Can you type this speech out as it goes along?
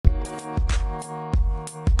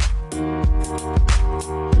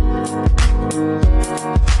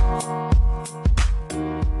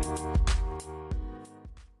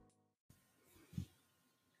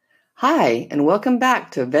Hi, and welcome back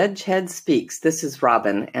to Veg Head Speaks. This is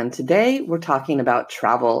Robin, and today we're talking about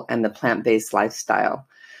travel and the plant-based lifestyle.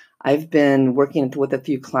 I've been working with a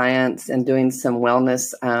few clients and doing some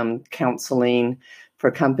wellness counseling for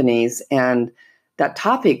companies, and that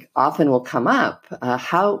topic often will come up.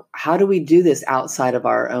 How do we do this outside of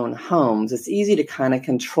our own homes? It's easy to kind of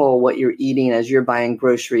control what you're eating as you're buying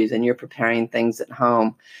groceries and you're preparing things at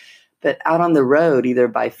home. But out on the road, either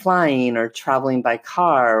by flying or traveling by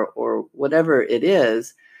car or whatever it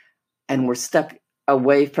is, and we're stuck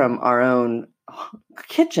away from our own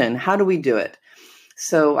kitchen, how do we do it?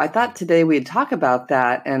 So I thought today we'd talk about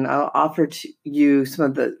that, and I'll offer to you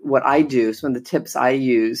some of what I do, some of the tips I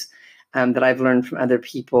use that I've learned from other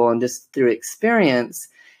people and just through experience.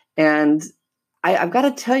 And I've got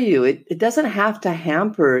to tell you, it doesn't have to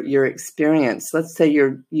hamper your experience. Let's say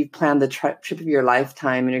you've planned the trip of your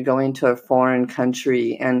lifetime and you're going to a foreign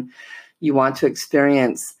country and you want to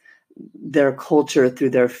experience their culture through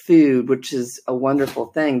their food, which is a wonderful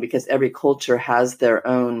thing because every culture has their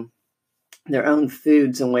own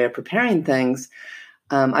foods and way of preparing things.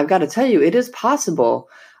 I've got to tell you, it is possible.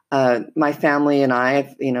 My family and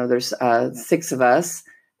I, there's 6 of us,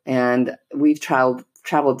 and we've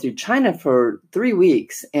traveled through China for 3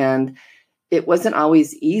 weeks, and it wasn't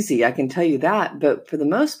always easy, I can tell you that. But for the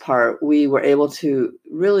most part, we were able to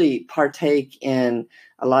really partake in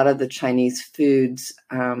a lot of the Chinese foods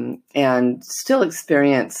and still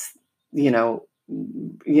experience,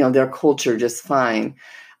 their culture just fine.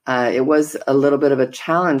 It was a little bit of a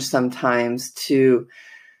challenge sometimes to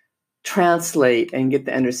translate and get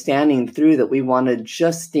the understanding through that we wanted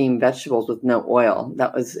just steamed vegetables with no oil.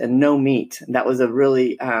 And no meat. That was a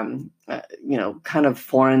really, kind of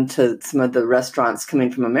foreign to some of the restaurants coming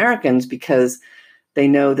from Americans because they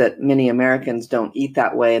know that many Americans don't eat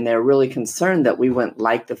that way. And they're really concerned that we wouldn't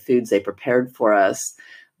like the foods they prepared for us.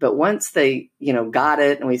 But once they, got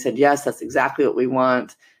it and we said, yes, that's exactly what we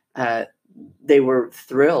want, they were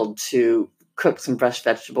thrilled to cook some fresh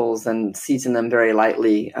vegetables and season them very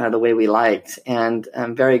lightly the way we liked, and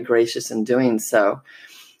very gracious in doing so.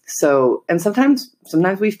 And sometimes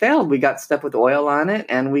we failed. We got stuff with oil on it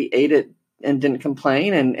and we ate it and didn't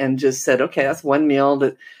complain and just said, okay, that's one meal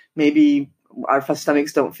that maybe our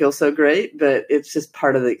stomachs don't feel so great, but it's just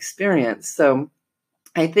part of the experience. So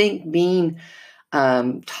I think being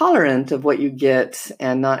tolerant of what you get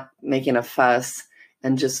and not making a fuss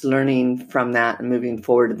and just learning from that and moving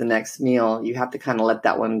forward to the next meal, you have to kind of let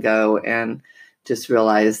that one go and just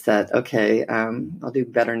realize that, okay, I'll do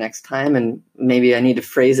better next time. And maybe I need to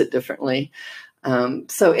phrase it differently.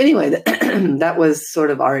 So anyway, that was sort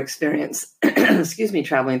of our experience,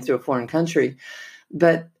 traveling through a foreign country.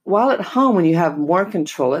 But while at home, when you have more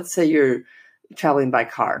control, let's say you're traveling by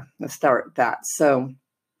car, let's start with that. So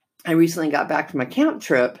I recently got back from a camp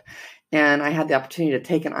trip and I had the opportunity to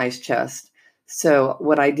take an ice chest. So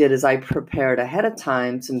what I did is I prepared ahead of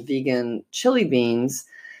time some vegan chili beans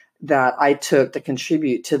that I took to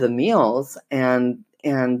contribute to the meals, and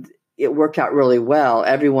it worked out really well.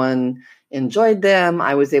 Everyone enjoyed them.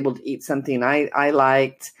 I was able to eat something I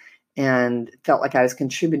liked and felt like I was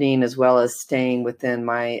contributing as well as staying within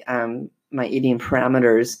my my eating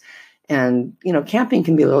parameters. And camping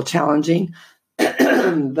can be a little challenging,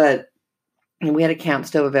 but we had a camp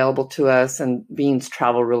stove available to us, and beans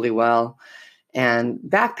travel really well. And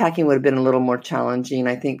backpacking would have been a little more challenging,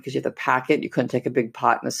 I think, because you have to pack it. You couldn't take a big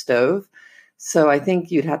pot and a stove. So I think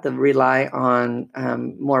you'd have to rely on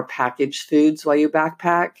more packaged foods while you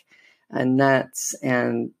backpack, and nuts,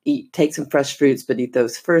 and take some fresh fruits, but eat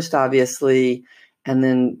those first, obviously, and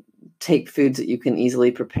then take foods that you can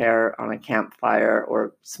easily prepare on a campfire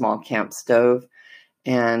or small camp stove.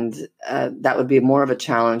 And that would be more of a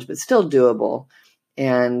challenge, but still doable.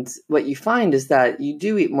 And what you find is that you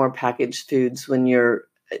do eat more packaged foods when you're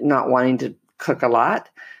not wanting to cook a lot,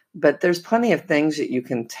 but there's plenty of things that you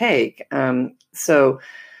can take. So,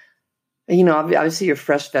 obviously your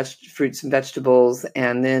fresh fruits and vegetables,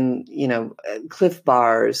 and then, Cliff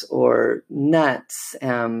Bars or nuts,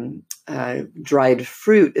 dried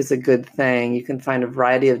fruit is a good thing. You can find a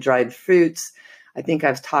variety of dried fruits. I think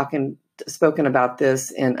I've spoken about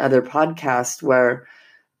this in other podcasts where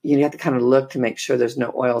you have to kind of look to make sure there's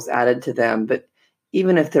no oils added to them. But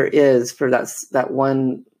even if there is, for that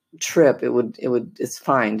one trip, it's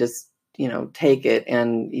fine. Just, take it,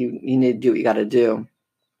 and you need to do what you got to do.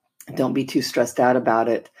 Don't be too stressed out about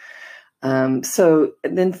it. So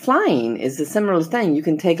then flying is a similar thing. You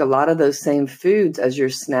can take a lot of those same foods as your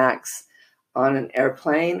snacks on an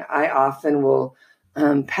airplane. I often will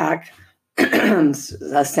pack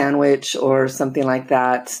a sandwich or something like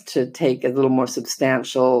that to take a little more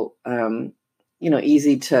substantial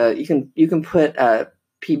easy to, you can put a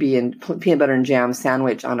peanut butter and jam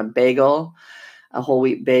sandwich on a bagel, a whole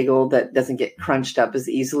wheat bagel that doesn't get crunched up as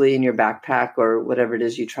easily in your backpack or whatever it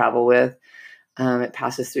is you travel with. It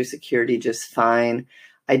passes through security just fine.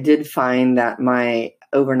 I did find that my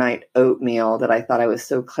overnight oatmeal that I thought I was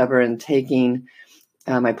so clever in taking,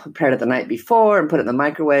 I prepared it the night before and put it in the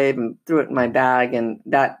microwave and threw it in my bag, and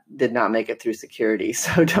that did not make it through security.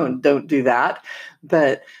 So don't do that.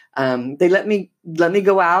 But they let me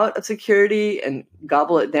go out of security and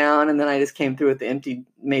gobble it down, and then I just came through with the empty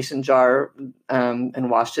mason jar and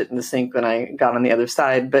washed it in the sink when I got on the other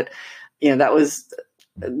side. But that was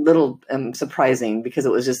a little surprising, because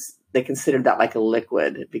it was just, they considered that like a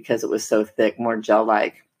liquid because it was so thick, more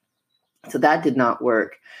gel-like. So that did not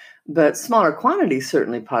work. But smaller quantities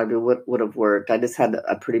certainly probably would have worked. I just had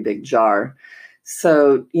a pretty big jar.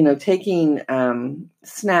 So, taking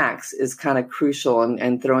snacks is kind of crucial,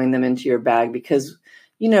 and throwing them into your bag, because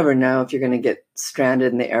you never know if you're going to get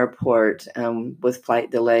stranded in the airport with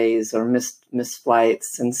flight delays or missed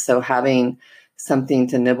flights. And so having something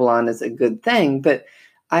to nibble on is a good thing. But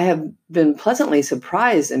I have been pleasantly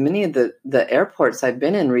surprised in many of the airports I've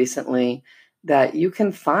been in recently that you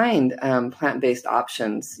can find plant-based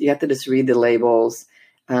options. You have to just read the labels,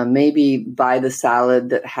 maybe buy the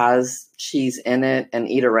salad that has cheese in it and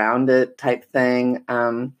eat around it type thing.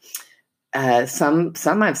 Some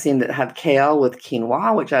I've seen that have kale with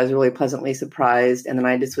quinoa, which I was really pleasantly surprised. And then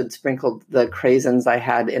I just would sprinkle the craisins I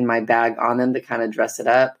had in my bag on them to kind of dress it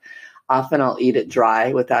up. Often I'll eat it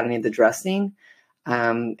dry without any of the dressing.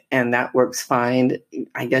 And that works fine.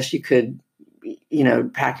 I guess you could,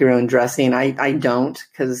 pack your own dressing. I don't,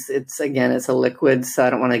 because it's a liquid, so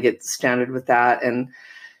I don't want to get stranded with that. And,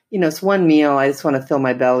 it's one meal. I just want to fill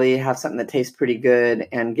my belly, have something that tastes pretty good,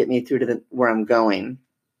 and get me through to where I'm going.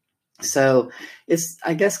 So it's,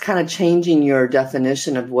 I guess, kind of changing your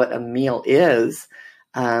definition of what a meal is.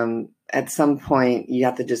 At some point, you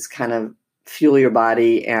have to just kind of fuel your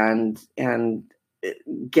body and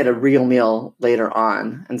get a real meal later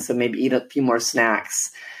on. And so maybe eat a few more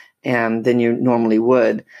snacks than you normally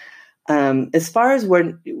would. As far as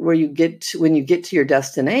where you get to, when you get to your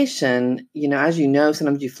destination, as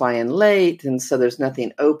sometimes you fly in late, and so there's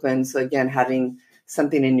nothing open. So again, having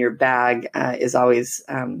something in your bag is always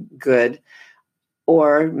good.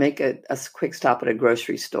 Or make a quick stop at a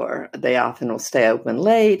grocery store. They often will stay open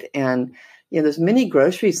late, and there's many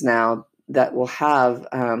groceries now that will have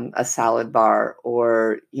a salad bar,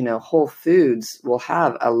 or Whole Foods will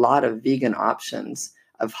have a lot of vegan options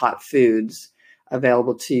of hot foods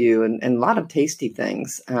available to you, and a lot of tasty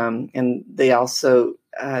things. And they also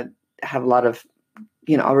have a lot of,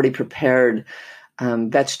 already prepared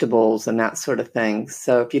vegetables and that sort of thing.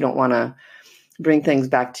 So if you don't want to bring things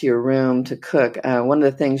back to your room to cook, one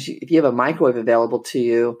of the things, if you have a microwave available to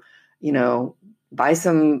you, buy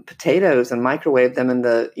some potatoes and microwave them in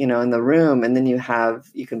the room. And then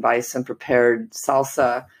you can buy some prepared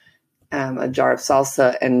salsa, a jar of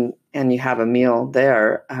salsa, and you have a meal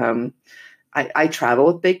there. I travel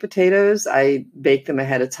with baked potatoes. I bake them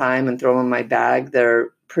ahead of time and throw them in my bag. They're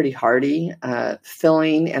pretty hearty,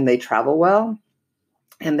 filling, and they travel well.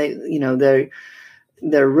 And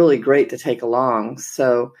they're really great to take along.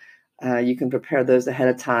 So you can prepare those ahead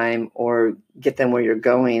of time or get them where you're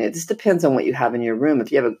going. It just depends on what you have in your room.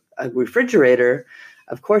 If you have a refrigerator,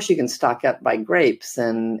 of course you can stock up by grapes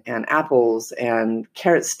and apples and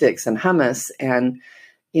carrot sticks and hummus, and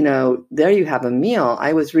there you have a meal.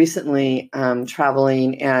 I was recently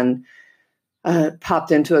traveling and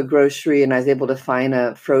popped into a grocery, and I was able to find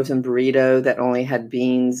a frozen burrito that only had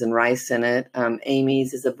beans and rice in it.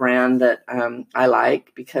 Amy's is a brand that I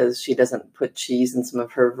like because she doesn't put cheese in some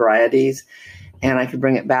of her varieties, and I could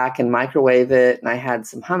bring it back and microwave it. And I had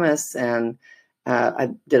some hummus, and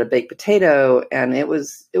I did a baked potato, and it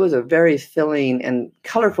was a very filling and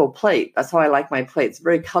colorful plate. That's how I like my plates,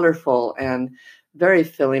 very colorful and very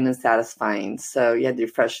filling and satisfying. So you had your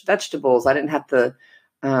fresh vegetables. I didn't have to,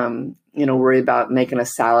 worry about making a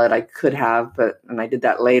salad. I could have, and I did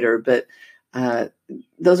that later, but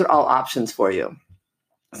those are all options for you.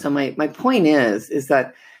 So my point is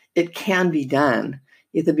that it can be done.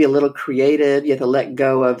 You have to be a little creative. You have to let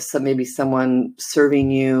go of maybe someone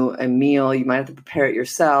serving you a meal. You might have to prepare it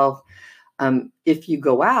yourself. If you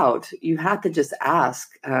go out, you have to just ask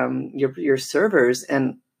your servers,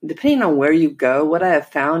 and depending on where you go, what I have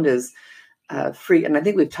found is and I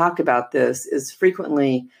think we've talked about this, is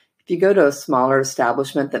frequently, if you go to a smaller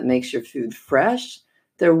establishment that makes your food fresh,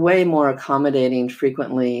 they're way more accommodating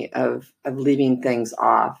frequently of leaving things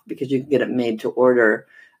off because you can get it made to order.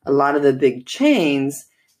 A lot of the big chains,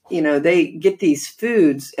 they get these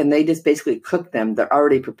foods and they just basically cook them. They're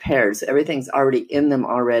already prepared. So everything's already in them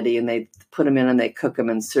already, and they put them in and they cook them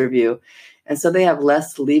and serve you. And so they have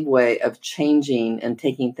less leeway of changing and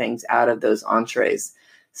taking things out of those entrees.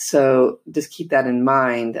 So just keep that in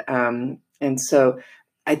mind. And so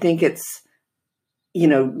I think it's,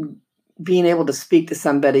 being able to speak to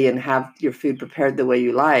somebody and have your food prepared the way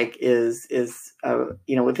you like is if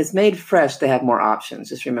it's made fresh, they have more options.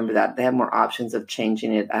 Just remember that they have more options of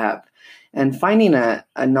changing it up, and finding a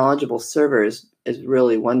knowledgeable server is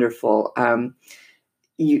really wonderful.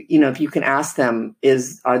 If you can ask them,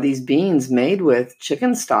 are these beans made with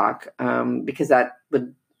chicken stock? Because that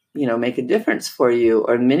would, make a difference for you.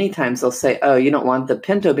 Or many times they'll say, oh, you don't want the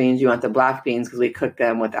pinto beans, you want the black beans because we cook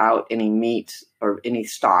them without any meat or any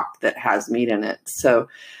stock that has meat in it. So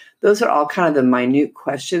those are all kind of the minute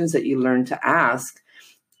questions that you learn to ask.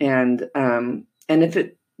 And if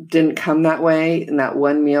it didn't come that way in that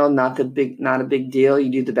one meal, not a big deal.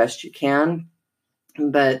 You do the best you can.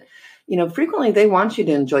 But, frequently they want you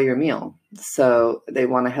to enjoy your meal. So they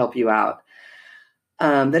want to help you out.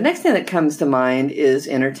 The next thing that comes to mind is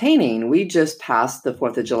entertaining. We just passed the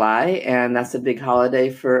 4th of July, and that's a big holiday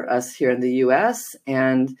for us here in the U.S.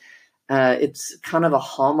 And it's kind of a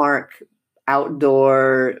hallmark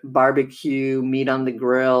outdoor barbecue, meat on the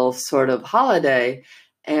grill sort of holiday.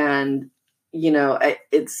 And,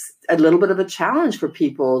 it's a little bit of a challenge for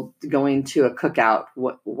people going to a cookout.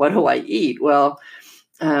 What do I eat? Well,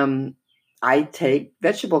 I take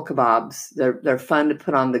vegetable kebabs. They're fun to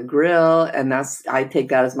put on the grill, and I take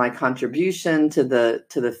that as my contribution to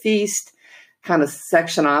the feast. Kind of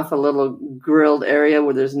section off a little grilled area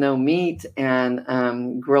where there's no meat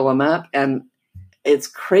and grill them up. And it's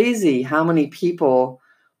crazy how many people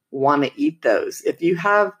want to eat those. If you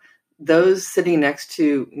have those sitting next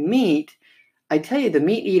to meat, I tell you, the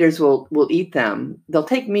meat eaters will eat them. They'll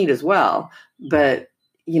take meat as well, but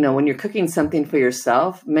when you're cooking something for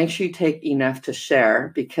yourself, make sure you take enough to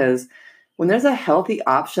share, because when there's a healthy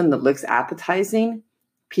option that looks appetizing,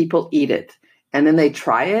 people eat it. And then they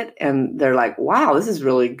try it and they're like, wow, this is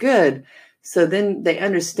really good. So then they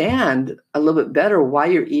understand a little bit better why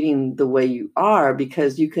you're eating the way you are,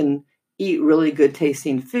 because you can eat really good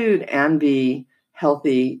tasting food and be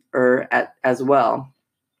healthier as well,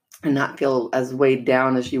 and not feel as weighed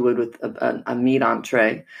down as you would with a meat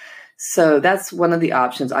entree. So that's one of the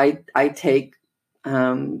options. I take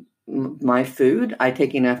my food. I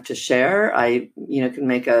take enough to share. I can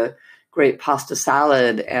make a great pasta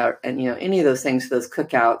salad, and any of those things for those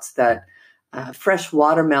cookouts. That fresh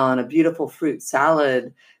watermelon, a beautiful fruit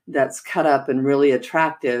salad that's cut up and really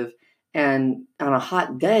attractive. And on a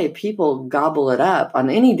hot day, people gobble it up. On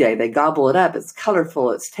any day, they gobble it up. It's colorful.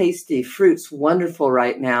 It's tasty. Fruit's wonderful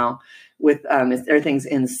right now. With everything's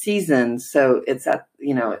in season, so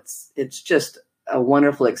it's just a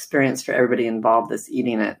wonderful experience for everybody involved that's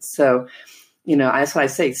eating it. So, that's what I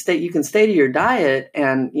say. You can stay to your diet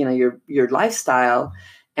and your lifestyle,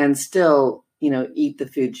 and still eat the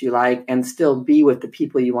foods you like, and still be with the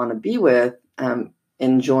people you want to be with,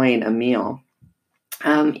 enjoying a meal.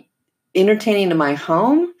 Entertaining in my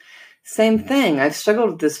home, same thing. I've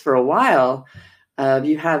struggled with this for a while.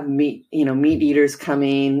 You have meat eaters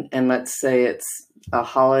coming, and let's say it's a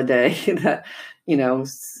holiday that,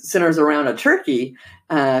 centers around a turkey,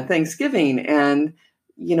 Thanksgiving. And,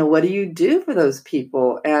 what do you do for those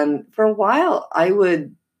people? And for a while I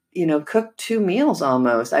would, cook 2 meals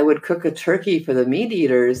almost. I would cook a turkey for the meat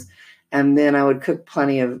eaters, and then I would cook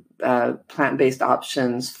plenty of plant-based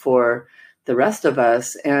options for the rest of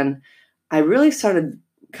us. And I really started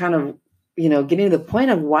kind of getting to the point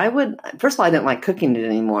of first of all, I didn't like cooking it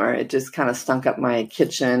anymore. It just kind of stunk up my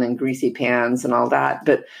kitchen and greasy pans and all that.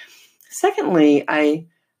 But secondly, I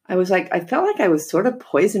was like, I felt like I was sort of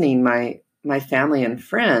poisoning my family and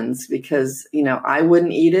friends, because, I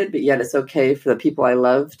wouldn't eat it, but yet it's okay for the people I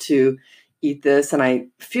love to eat this. And I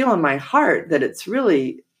feel in my heart that it's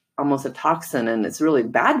really almost a toxin and it's really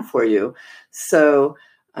bad for you. So,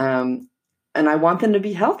 and I want them to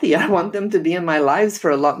be healthy. I want them to be in my life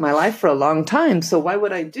for a long time. So why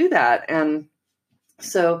would I do that? And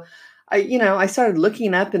so I started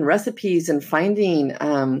looking up in recipes and finding,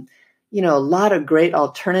 a lot of great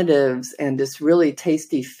alternatives and just really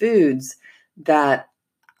tasty foods that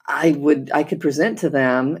I could present to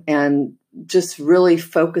them, and just really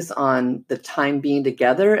focus on the time being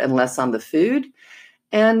together and less on the food.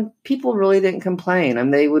 And people really didn't complain,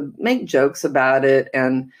 and they would make jokes about it.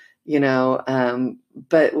 And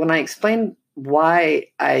but when I explained why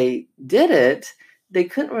I did it, they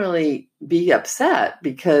couldn't really be upset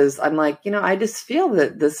because I'm like, I just feel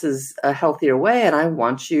that this is a healthier way and I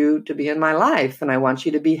want you to be in my life and I want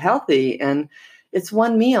you to be healthy. And it's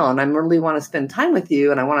one meal and I really want to spend time with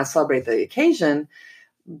you and I want to celebrate the occasion,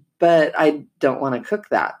 but I don't want to cook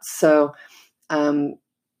that. So,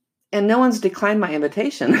 and no one's declined my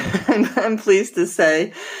invitation. I'm pleased to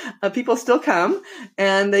say people still come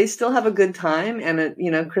and they still have a good time.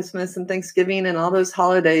 And, Christmas and Thanksgiving and all those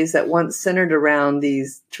holidays that once centered around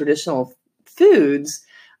these traditional foods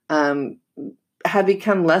have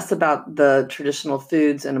become less about the traditional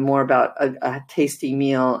foods and more about a tasty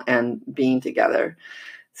meal and being together.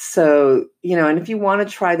 So, and if you want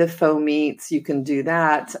to try the faux meats, you can do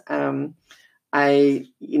that. I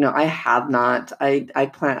have not.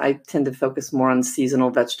 I tend to focus more on seasonal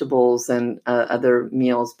vegetables and other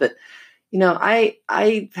meals, but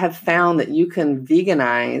I have found that you can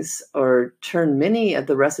veganize or turn many of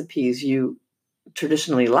the recipes you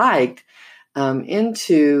traditionally liked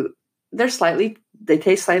into they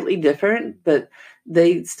taste slightly different, but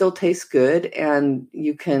they still taste good, and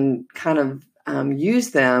you can kind of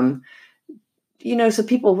use them. So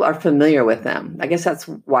people are familiar with them. I guess that's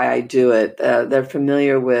why I do it. They're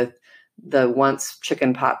familiar with the once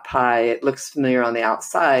chicken pot pie. It looks familiar on the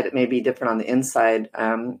outside. It may be different on the inside.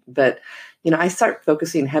 But I start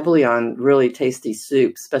focusing heavily on really tasty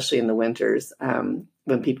soups, especially in the winters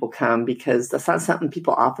when people come, because that's not something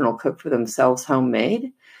people often will cook for themselves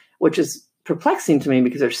homemade, which is perplexing to me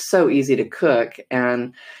because they're so easy to cook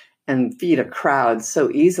and feed a crowd so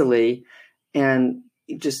easily. And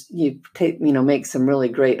make some really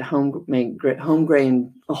great whole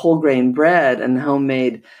grain bread and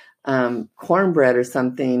homemade cornbread or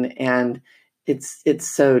something, and it's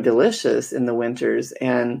so delicious in the winters.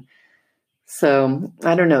 And so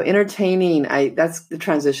I don't know, entertaining. That's the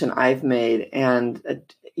transition I've made, and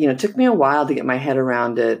it took me a while to get my head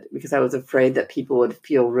around it because I was afraid that people would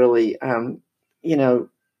feel really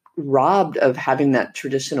robbed of having that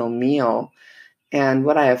traditional meal. And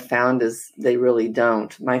what I have found is they really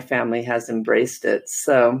don't. My family has embraced it.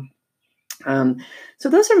 So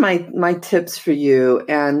those are my tips for you.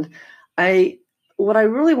 And what I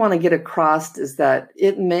really want to get across is that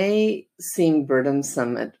it may seem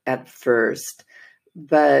burdensome at first,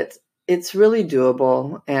 but it's really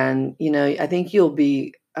doable. And, I think you'll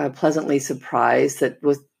be pleasantly surprised that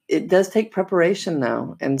it does take preparation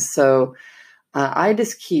though. And so I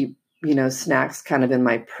just keep, snacks kind of in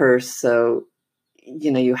my purse. So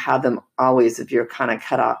you have them always if you're kind of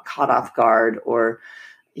caught off guard or,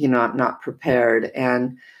 not prepared.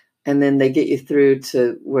 And then they get you through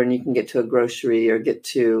to when you can get to a grocery or get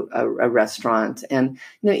to a restaurant. And,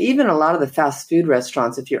 even a lot of the fast food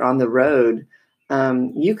restaurants, if you're on the road,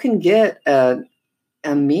 you can get a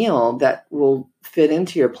meal that will fit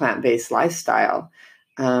into your plant-based lifestyle.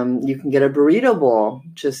 You can get a burrito bowl,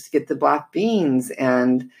 just get the black beans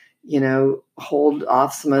and, hold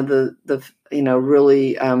off some of the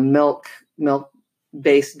really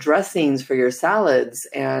milk-based dressings for your salads.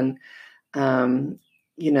 And,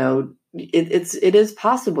 it is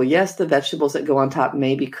possible. Yes, the vegetables that go on top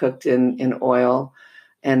may be cooked in oil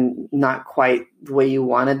and not quite the way you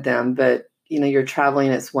wanted them, but, you're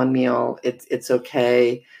traveling, it's one meal, it's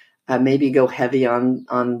okay. Maybe go heavy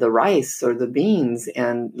on the rice or the beans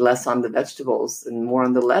and less on the vegetables and more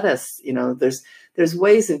on the lettuce. There's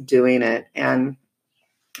ways of doing it. And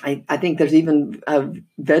I think there's even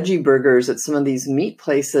veggie burgers at some of these meat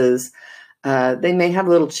places. They may have a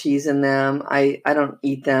little cheese in them. I don't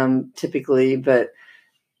eat them typically, but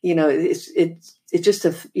it's just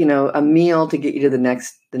a meal to get you to the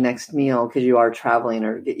next meal because you are traveling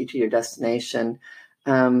or get you to your destination.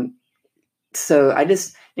 So I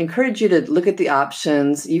just encourage you to look at the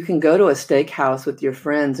options. You can go to a steakhouse with your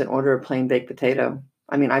friends and order a plain baked potato.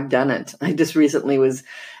 I mean, I've done it. I just recently was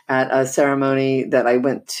at a ceremony that I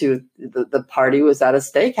went to. The party was at a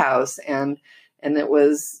steakhouse, and it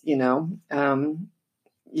was,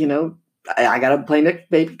 I got a plain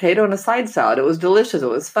baked potato and a side salad. It was delicious. It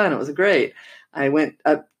was fun. It was great. I went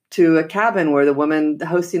up to a cabin where the woman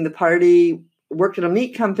hosting the party worked at a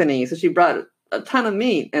meat company, so she brought a ton of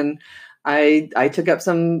meat, and I took up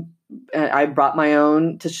some. I brought my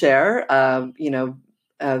own to share.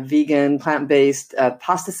 Vegan, plant-based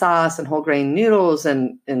pasta sauce and whole grain noodles,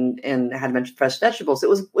 and had a bunch of fresh vegetables. It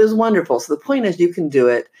was wonderful. So the point is, you can do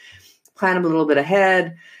it. Plan a little bit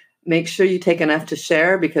ahead. Make sure you take enough to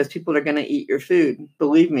share because people are going to eat your food.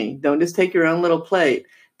 Believe me, don't just take your own little plate.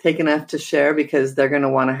 Take enough to share because they're going to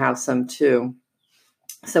want to have some too.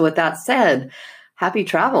 So with that said, happy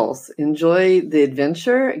travels. Enjoy the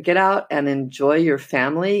adventure. Get out and enjoy your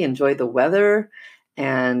family. Enjoy the weather.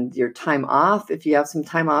 and your time off, if you have some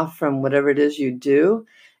time off from whatever it is you do.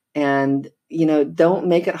 And, don't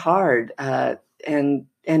make it hard. And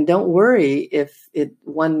don't worry if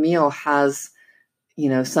one meal has,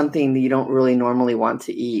 something that you don't really normally want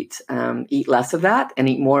to eat. Eat less of that and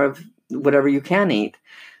eat more of whatever you can eat.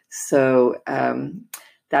 So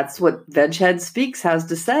that's what Veghead Speaks has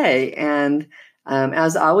to say. And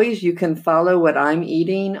as always, you can follow what I'm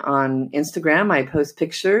eating on Instagram. I post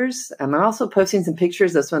pictures. I'm also posting some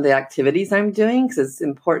pictures of some of the activities I'm doing because it's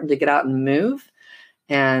important to get out and move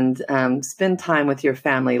and spend time with your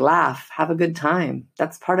family, laugh, have a good time.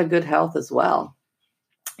 That's part of good health as well.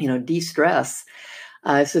 De-stress.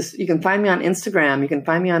 So you can find me on Instagram. You can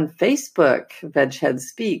find me on Facebook, Veghead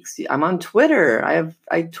Speaks. I'm on Twitter.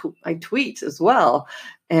 I tweet as well.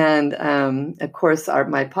 And of course,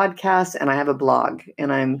 my podcast, and I have a blog.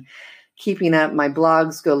 And I'm keeping up. My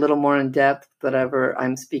blogs go a little more in depth, whatever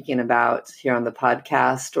I'm speaking about here on the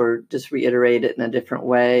podcast, or just reiterate it in a different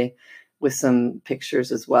way with some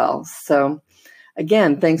pictures as well. So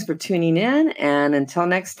again, thanks for tuning in. And until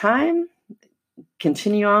next time,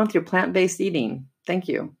 continue on with your plant-based eating. Thank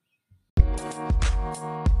you.